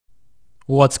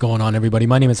What's going on, everybody?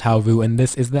 My name is Haovu, and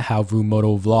this is the Haovu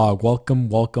Moto Vlog. Welcome,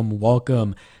 welcome,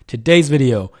 welcome. Today's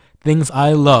video, things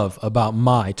I love about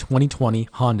my 2020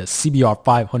 Honda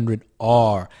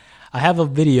CBR500R. I have a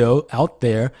video out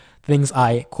there, things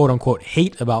I quote-unquote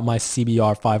hate about my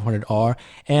CBR500R,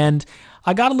 and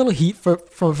I got a little heat for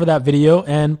that video,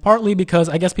 and partly because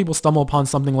I guess people stumble upon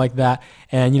something like that,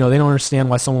 and they don't understand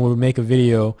why someone would make a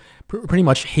video pretty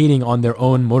much hating on their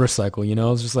own motorcycle.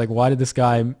 It's just like, why did this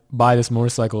guy buy this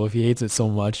motorcycle if he hates it so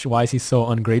much? Why is he so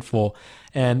ungrateful?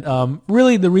 And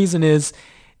really, the reason is,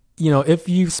 if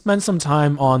you spend some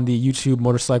time on the YouTube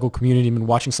motorcycle community and been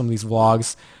watching some of these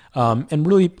vlogs, and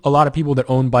really a lot of people that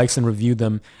own bikes and review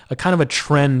them, a kind of a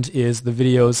trend is the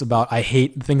videos about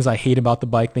things I hate about the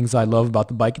bike, things I love about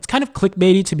the bike. It's kind of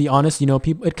clickbaity, to be honest.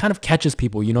 People, it kind of catches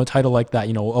people, title like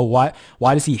that, oh,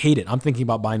 why does he hate it? I'm thinking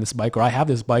about buying this bike, or I have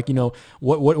this bike,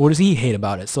 what does he hate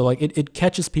about it? So like it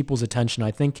catches people's attention.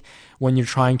 I think when you're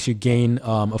trying to gain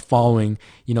a following,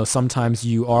 sometimes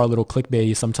you are a little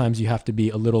clickbaity, sometimes you have to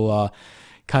be a little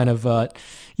kind of, I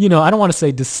don't want to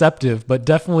say deceptive, but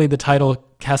definitely the title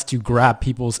has to grab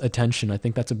people's attention. I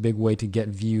think that's a big way to get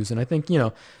views. And I think,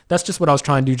 that's just what I was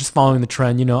trying to do, just following the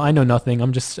trend. I know nothing.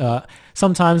 I'm just,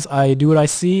 sometimes I do what I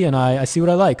see and I see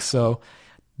what I like. So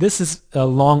this is a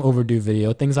long overdue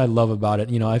video, things I love about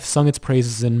it. I've sung its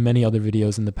praises in many other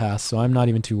videos in the past, so I'm not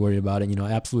even too worried about it.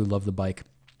 I absolutely love the bike.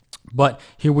 But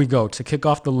here we go. To kick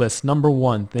off the list, number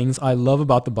one, things I love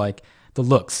about the bike, the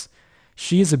looks.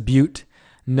 She is a beaut.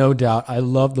 No doubt. I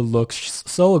love the looks. She's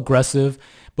so aggressive,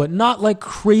 but not like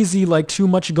crazy, like too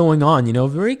much going on,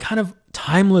 very kind of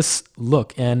timeless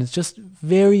look. And it's just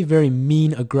very, very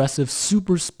mean, aggressive,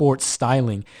 super sport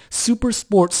styling. Super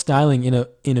sport styling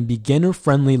in a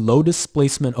beginner-friendly, low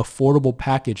displacement, affordable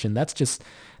package. And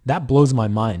that blows my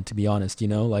mind, to be honest,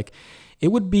 like it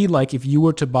would be like if you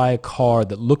were to buy a car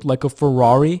that looked like a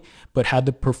Ferrari, but had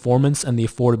the performance and the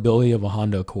affordability of a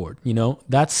Honda Accord.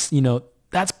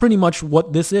 That's pretty much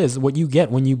what this is, what you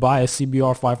get when you buy a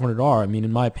CBR 500R. I mean,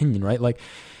 in my opinion, right? Like,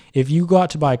 if you go out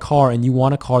to buy a car and you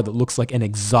want a car that looks like an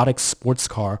exotic sports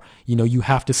car, you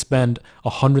have to spend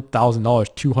 $100,000,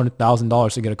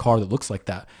 $200,000 to get a car that looks like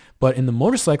that. But in the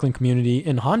motorcycling community,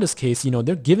 in Honda's case,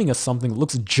 they're giving us something that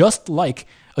looks just like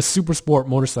a super sport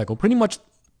motorcycle. Pretty much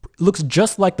looks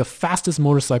just like the fastest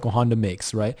motorcycle Honda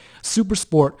makes, right? Super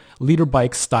sport leader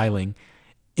bike styling,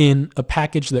 in a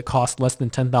package that costs less than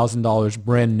 $10,000,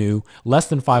 brand new, less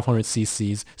than 500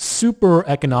 cc's, super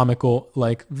economical,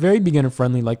 like very beginner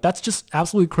friendly. Like that's just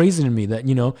absolutely crazy to me that,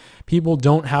 people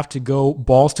don't have to go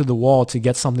balls to the wall to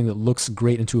get something that looks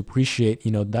great and to appreciate,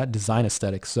 that design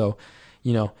aesthetic. So,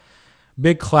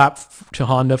 big clap to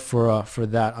Honda for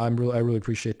that. I really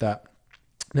appreciate that.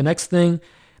 The next thing,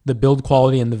 the build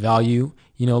quality and the value.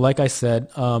 Like I said,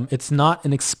 it's not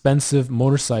an expensive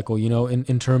motorcycle,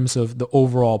 in terms of the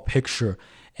overall picture.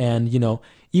 And,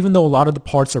 even though a lot of the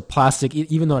parts are plastic,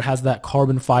 even though it has that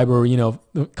carbon fiber,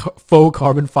 faux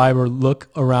carbon fiber look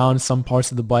around some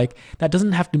parts of the bike, that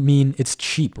doesn't have to mean it's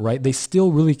cheap, right? They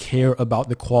still really care about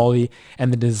the quality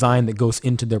and the design that goes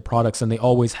into their products, and they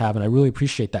always have, and I really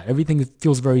appreciate that. Everything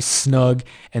feels very snug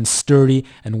and sturdy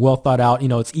and well thought out.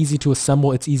 It's easy to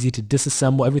assemble, it's easy to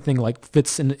disassemble. Everything like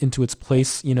fits into its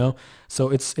place, So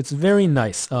it's very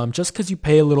nice. Just because you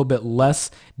pay a little bit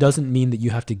less doesn't mean that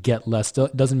you have to get less.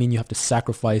 Doesn't mean you have to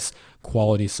sacrifice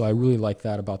quality. So I really like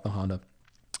that about the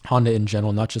Honda in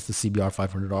general, not just the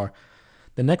CBR500R.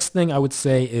 The next thing I would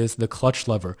say is the clutch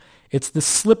lever. It's the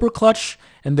slipper clutch,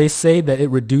 and they say that it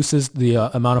reduces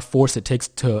the amount of force it takes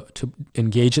to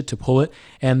engage it, to pull it.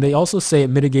 And they also say it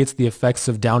mitigates the effects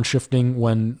of downshifting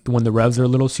when the revs are a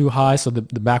little too high, so the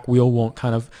back wheel won't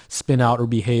kind of spin out or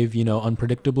behave,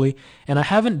 unpredictably. And I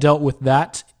haven't dealt with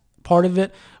that part of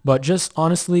it, but just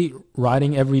honestly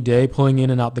riding every day, pulling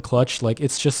in and out the clutch, like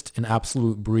it's just an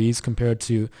absolute breeze compared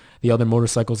to the other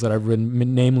motorcycles that I've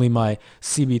ridden, namely my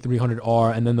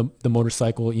CB300R and then the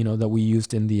motorcycle, that we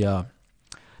used in the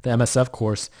MSF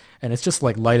course. And it's just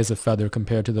like light as a feather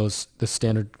compared to the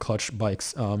standard clutch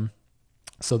bikes.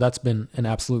 So that's been an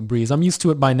absolute breeze. I'm used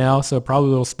to it by now, so probably a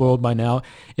little spoiled by now.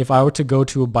 If I were to go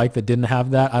to a bike that didn't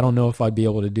have that, I don't know if I'd be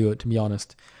able to do it, to be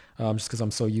honest, just because I'm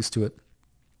so used to it.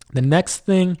 The next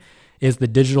thing is the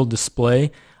digital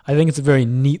display. I think it's a very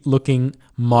neat looking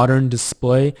modern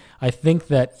display. I think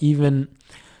that even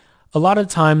a lot of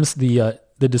times the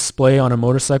display on a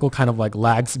motorcycle kind of like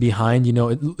lags behind.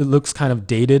 It looks kind of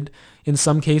dated in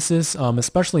some cases,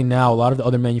 especially now. A lot of the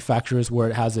other manufacturers where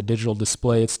it has a digital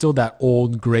display, it's still that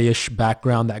old grayish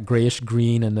background, that grayish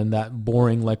green, and then that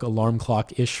boring like alarm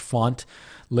clock-ish font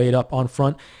laid up on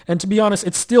front. And to be honest,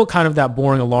 it's still kind of that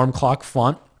boring alarm clock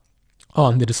font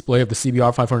on the display of the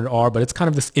CBR500R, but it's kind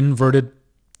of this inverted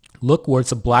look where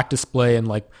it's a black display and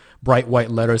like bright white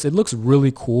letters. It looks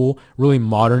really cool, really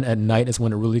modern. At night is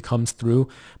when it really comes through.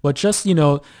 But just,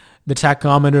 the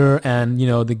tachometer and,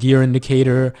 the gear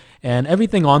indicator and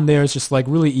everything on there is just like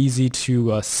really easy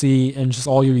to see, and just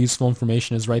all your useful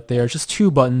information is right there. Just two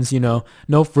buttons,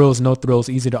 no frills, no thrills,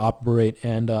 easy to operate.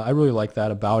 And I really like that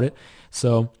about it.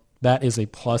 So that is a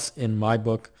plus in my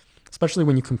book, especially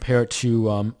when you compare it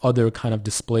to other kind of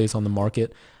displays on the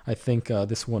market. I think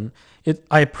this one,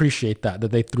 I appreciate that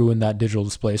they threw in that digital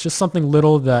display. It's just something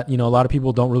little that, a lot of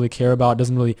people don't really care about. It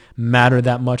doesn't really matter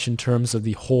that much in terms of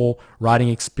the whole riding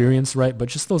experience, right? But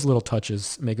just those little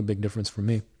touches make a big difference for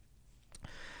me.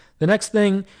 The next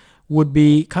thing would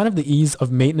be kind of the ease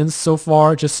of maintenance so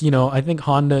far. Just, I think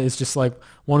Honda is just like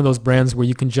one of those brands where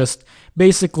you can just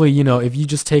basically, if you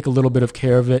just take a little bit of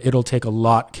care of it, it'll take a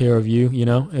lot care of you,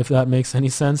 if that makes any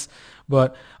sense.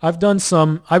 But I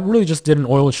really just did an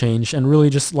oil change, and really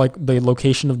just like the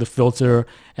location of the filter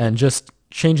and just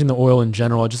changing the oil in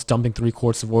general, just dumping 3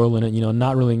 quarts of oil in it,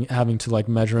 not really having to like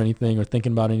measure anything or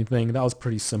thinking about anything. That was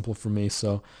pretty simple for me.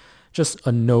 So just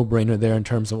a no-brainer there in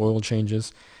terms of oil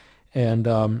changes. And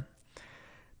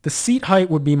the seat height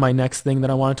would be my next thing that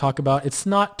I want to talk about. It's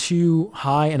not too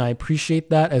high, and I appreciate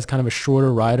that as kind of a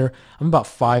shorter rider. I'm about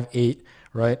 5'8",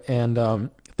 right? And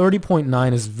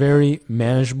 30.9 is very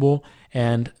manageable.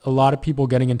 And a lot of people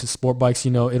getting into sport bikes,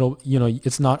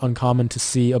 it's not uncommon to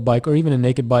see a bike, or even a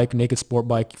naked sport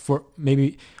bike, for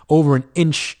maybe over an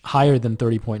inch higher than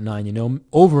 30.9,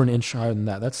 over an inch higher than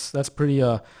that. That's pretty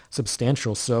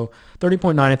substantial. So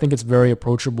 30.9, I think it's very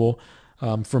approachable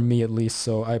for me at least.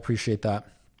 So I appreciate that.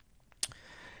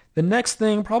 The next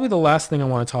thing, probably the last thing I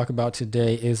want to talk about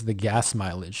today, is the gas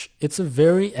mileage. It's a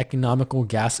very economical,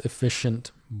 gas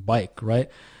efficient bike,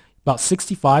 right? About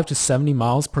 65 to 70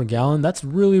 miles per gallon. That's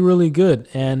really, really good.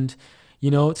 And,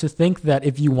 to think that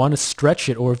if you want to stretch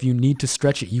it, or if you need to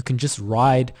stretch it, you can just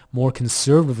ride more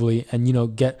conservatively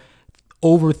and, get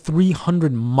over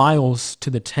 300 miles to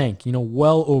the tank,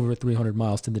 well over 300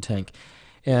 miles to the tank.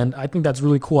 And I think that's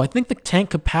really cool. I think the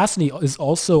tank capacity is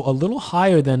also a little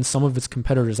higher than some of its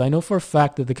competitors. I know for a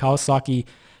fact that the Kawasaki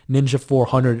Ninja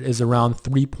 400 is around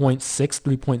 3.6,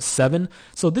 3.7.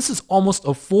 So this is almost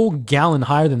a full gallon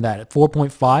higher than that at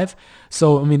 4.5.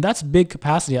 So, that's big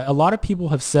capacity. A lot of people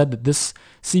have said that this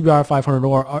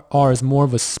CBR500R is more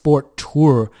of a sport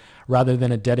tourer rather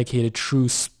than a dedicated true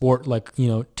sport, like,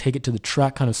 take it to the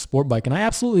track kind of sport bike. And I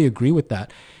absolutely agree with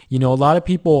that. A lot of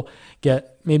people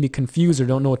get maybe confused or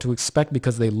don't know what to expect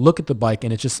because they look at the bike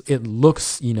and it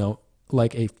looks,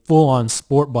 like a full-on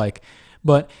sport bike.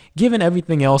 But given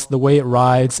everything else, the way it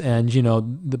rides and,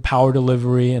 the power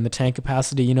delivery and the tank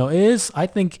capacity, it is, I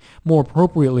think, more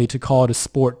appropriately to call it a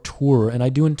sport tourer. And I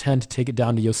do intend to take it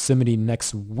down to Yosemite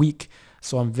next week.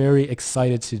 So I'm very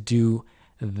excited to do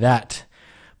that.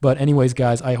 But anyways,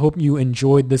 guys, I hope you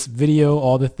enjoyed this video,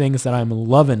 all the things that I'm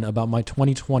loving about my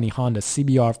 2020 Honda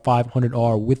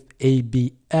CBR500R with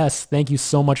ABS. Thank you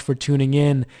so much for tuning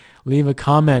in. Leave a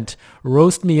comment,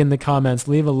 roast me in the comments,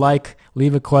 leave a like,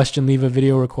 leave a question, leave a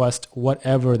video request,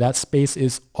 whatever. That space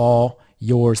is all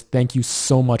yours. Thank you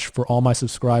so much for all my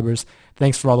subscribers.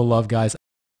 Thanks for all the love, guys.